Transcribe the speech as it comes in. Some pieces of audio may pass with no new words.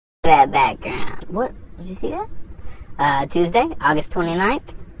that background. What? Did you see that? Tuesday, August 29th,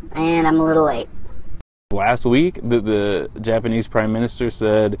 and I'm a little late. Last week, the Japanese Prime Minister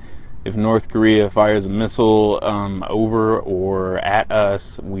said if North Korea fires a missile over or at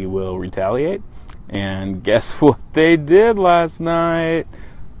us, we will retaliate. And guess what they did last night?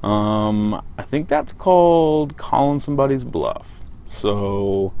 I think that's called calling somebody's bluff.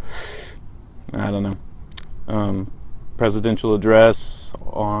 So, I don't know. Presidential address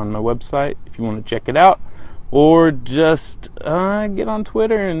on my website if you want to check it out. Or just get on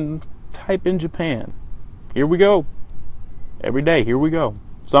Twitter and type in Japan. Here we go. Every day, here we go.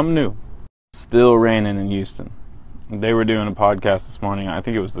 Something new. Still raining in Houston. They were doing a podcast this morning. I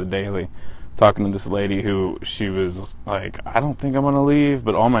think it was The Daily. Talking to this lady who she was like, I don't think I'm going to leave,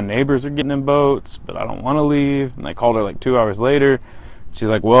 but all my neighbors are getting in boats, but I don't want to leave. And I called her like 2 hours later. She's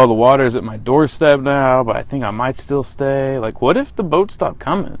like, well, the water's at my doorstep now, but I think I might still stay. Like, what if the boats stop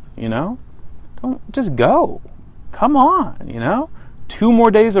coming, you know? Don't just go. Come on, you know? 2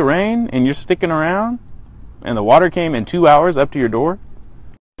 more days of rain and you're sticking around and the water came in 2 hours up to your door.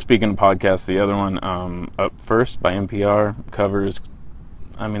 Speaking of podcasts, the other one, Up First by NPR, covers,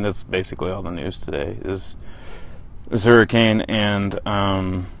 I mean, that's basically all the news today, is hurricane and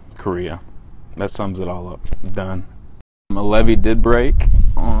Korea. That sums it all up. Done. A levee did break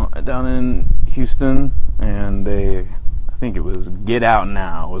down in Houston, and I think it was "get out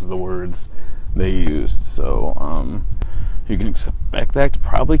now" was the words they used. So you can expect that to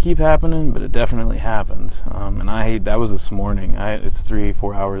probably keep happening, but it definitely happened. And that was this morning. It's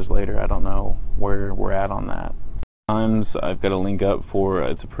 3-4 hours later. I don't know where we're at on that. I've got a link up for,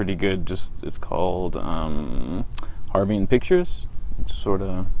 it's a pretty good, it's called Harvey and Pictures. It sort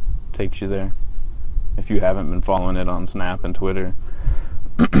of takes you there if you haven't been following it on Snap and Twitter.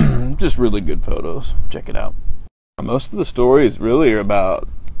 Just really good photos. Check it out. Most of the stories really are about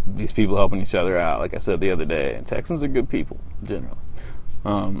these people helping each other out. Like I said the other day, Texans are good people generally.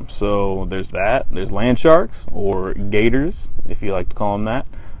 So there's that. There's land sharks, or gators if you like to call them that,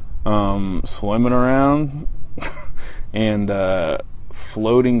 swimming around and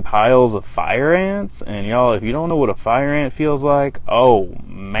floating piles of fire ants. And y'all, if you don't know what a fire ant feels like, oh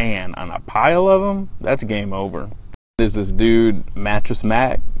man, on a pile of them, that's game over. There's this dude, Mattress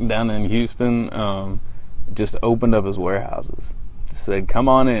Mac, down in Houston, just opened up his warehouses. Said, come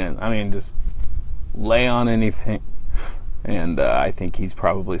on in. I mean, just lay on anything. And I think he's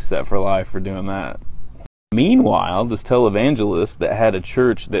probably set for life for doing that. Meanwhile, this televangelist that had a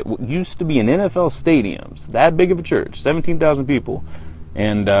church that used to be an NFL stadium, that big of a church, 17,000 people,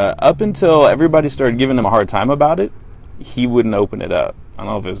 and up until everybody started giving him a hard time about it, he wouldn't open it up. I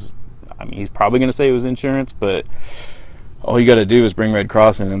don't know if he's probably going to say it was insurance, but all you got to do is bring Red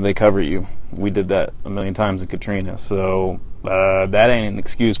Cross in and they cover you. We did that a million times in Katrina, so that ain't an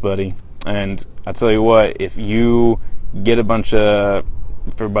excuse, buddy. And I tell you what, if you get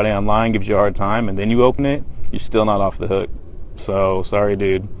if everybody online gives you a hard time and then you open it, you're still not off the hook. So, sorry,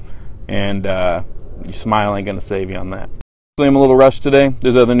 dude. And your smile ain't going to save you on that. I'm a little rushed today.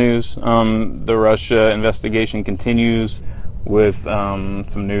 There's other news. The Russia investigation continues with some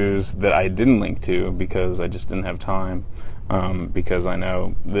news that I didn't link to because I just didn't have time, because I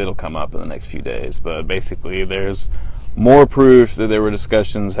know it'll come up in the next few days. But basically, there's more proof that there were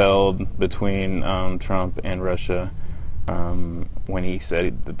discussions held between Trump and Russia when he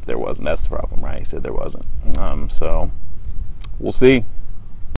said that there wasn't. That's the problem, right? He said there wasn't. So we'll see.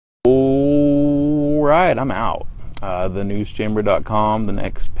 All right, I'm out. thenewschamber.com, the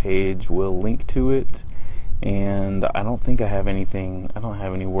next page will link to it. And I don't think I have anything. I don't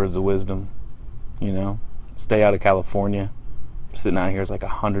have any words of wisdom. You know, stay out of California. Sitting out here, it's like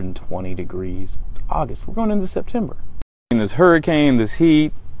 120 degrees. It's August. We're going into September. And this hurricane, this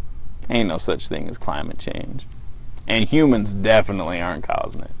heat, ain't no such thing as climate change. And humans definitely aren't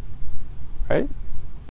causing it. Right?